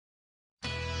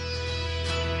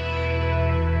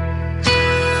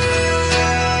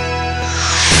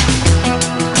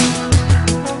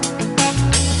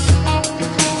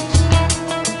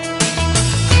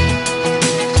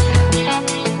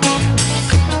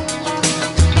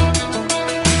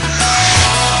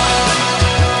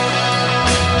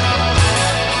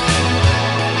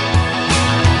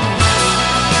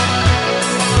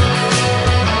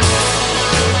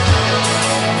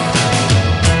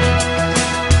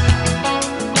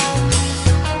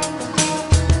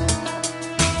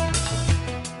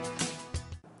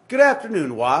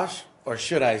afternoon, Wash, or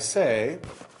should I say,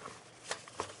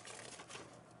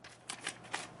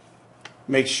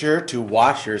 make sure to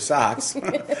wash your socks.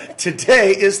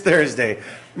 Today is Thursday,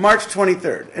 March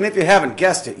 23rd, and if you haven't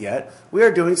guessed it yet, we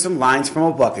are doing some lines from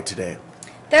a bucket today.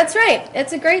 That's right.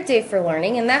 It's a great day for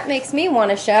learning, and that makes me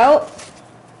want to shout,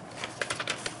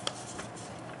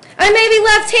 I may be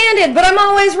left-handed, but I'm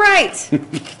always right.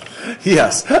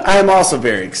 Yes, I am also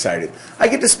very excited. I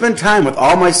get to spend time with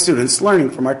all my students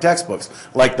learning from our textbooks,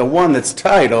 like the one that's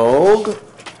titled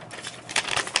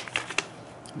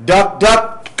Duck,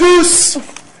 Duck, Goose,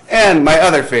 and my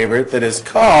other favorite that is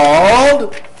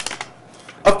called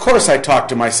Of Course I Talk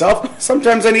to Myself.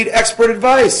 Sometimes I need expert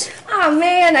advice. Oh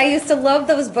man, I used to love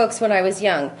those books when I was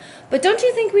young. But don't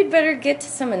you think we'd better get to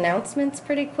some announcements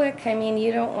pretty quick? I mean,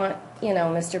 you don't want,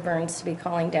 Mr. Burns to be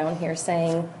calling down here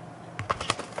saying,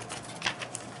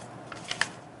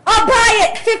 I'll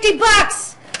buy it,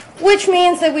 $50, which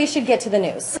means that we should get to the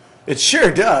news. It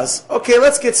sure does. Okay,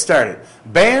 let's get started.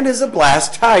 Band is a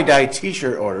Blast tie-dye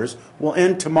t-shirt orders will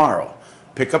end tomorrow.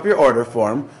 Pick up your order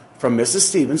form from Mrs.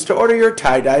 Stevens to order your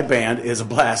tie-dye Band is a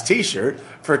Blast t-shirt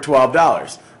for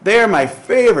 $12. They are my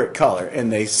favorite color,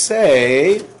 and they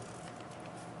say,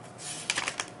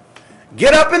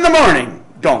 get up in the morning,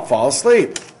 don't fall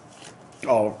asleep.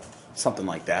 Oh, something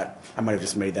like that. I might have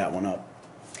just made that one up.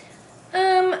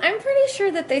 I'm pretty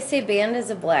sure that they say Band is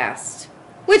a blast,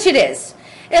 which it is.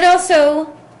 It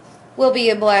also will be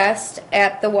a blast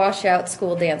at the Washout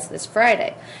School Dance this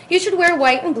Friday. You should wear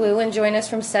white and blue and join us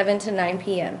from 7 to 9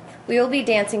 p.m. We will be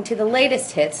dancing to the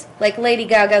latest hits, like Lady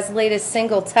Gaga's latest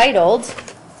single titled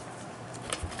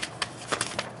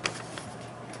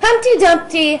Humpty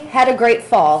Dumpty Had a Great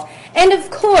Fall, and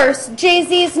of course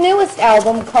Jay-Z's newest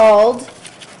album called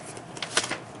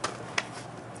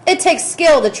It Takes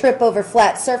Skill to Trip Over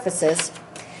Flat Surfaces.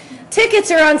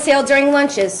 Tickets are on sale during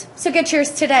lunches, so get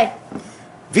yours today.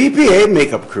 VPA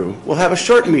Makeup Crew will have a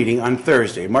short meeting on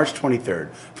Thursday, March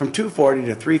 23rd, from 2:40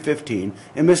 to 3:15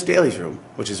 in Miss Daly's room,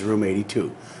 which is room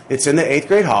 82. It's in the 8th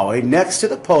grade hallway next to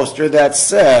the poster that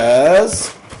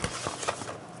says,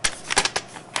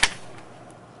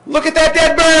 look at that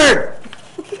dead bird!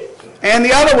 And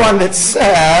the other one that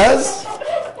says,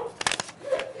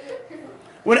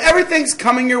 when everything's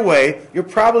coming your way, you're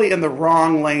probably in the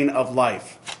wrong lane of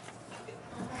life.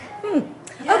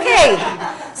 Okay,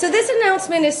 so this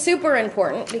announcement is super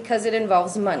important because it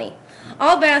involves money.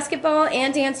 All basketball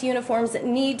and dance uniforms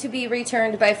need to be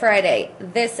returned by Friday.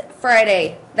 This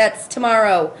Friday, that's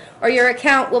tomorrow, or your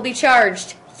account will be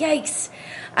charged. Yikes.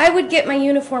 I would get my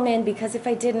uniform in because if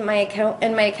I didn't, my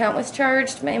account was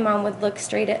charged, my mom would look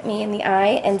straight at me in the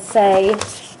eye and say,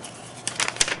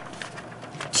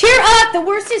 cheer up, the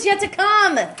worst is yet to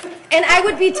come. And I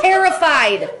would be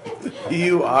terrified.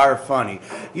 You are funny.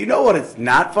 You know what is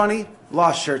not funny?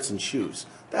 Lost shirts and shoes.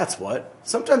 That's what.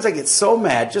 Sometimes I get so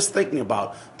mad just thinking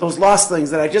about those lost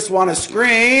things that I just want to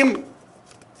scream,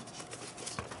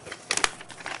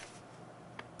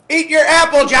 eat your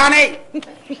apple, Johnny!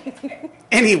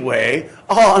 Anyway,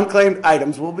 all unclaimed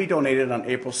items will be donated on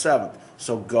April 7th.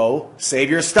 So go save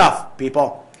your stuff,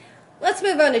 people. Let's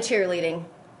move on to cheerleading.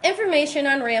 Information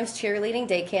on Rams Cheerleading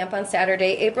Day Camp on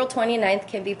Saturday, April 29th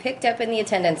can be picked up in the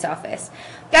attendance office.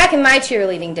 Back in my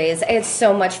cheerleading days, I had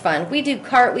so much fun. We do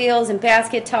cartwheels and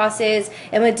basket tosses,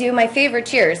 and would do my favorite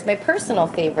cheers. My personal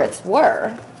favorites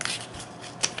were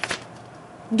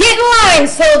Get in line,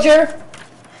 soldier!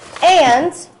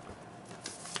 And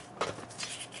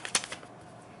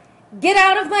Get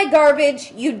out of my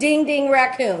garbage, you ding-ding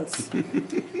raccoons.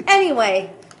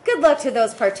 Anyway, good luck to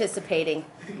those participating.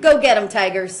 Go get 'em,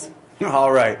 Tigers.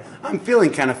 All right, I'm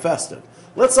feeling kind of festive.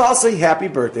 Let's all say happy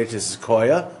birthday to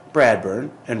Sequoia,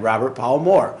 Bradburn, and Robert Powell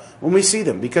Moore when we see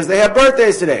them because they have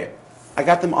birthdays today. I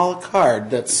got them all a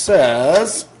card that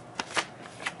says,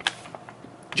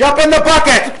 jump in the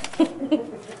bucket!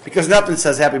 Because nothing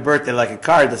says happy birthday like a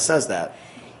card that says that.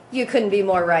 You couldn't be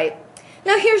more right.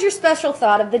 Now here's your special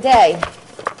thought of the day.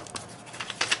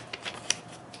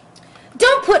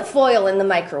 Don't put foil in the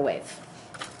microwave.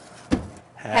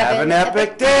 Have an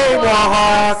epic day,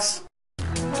 Wahawks!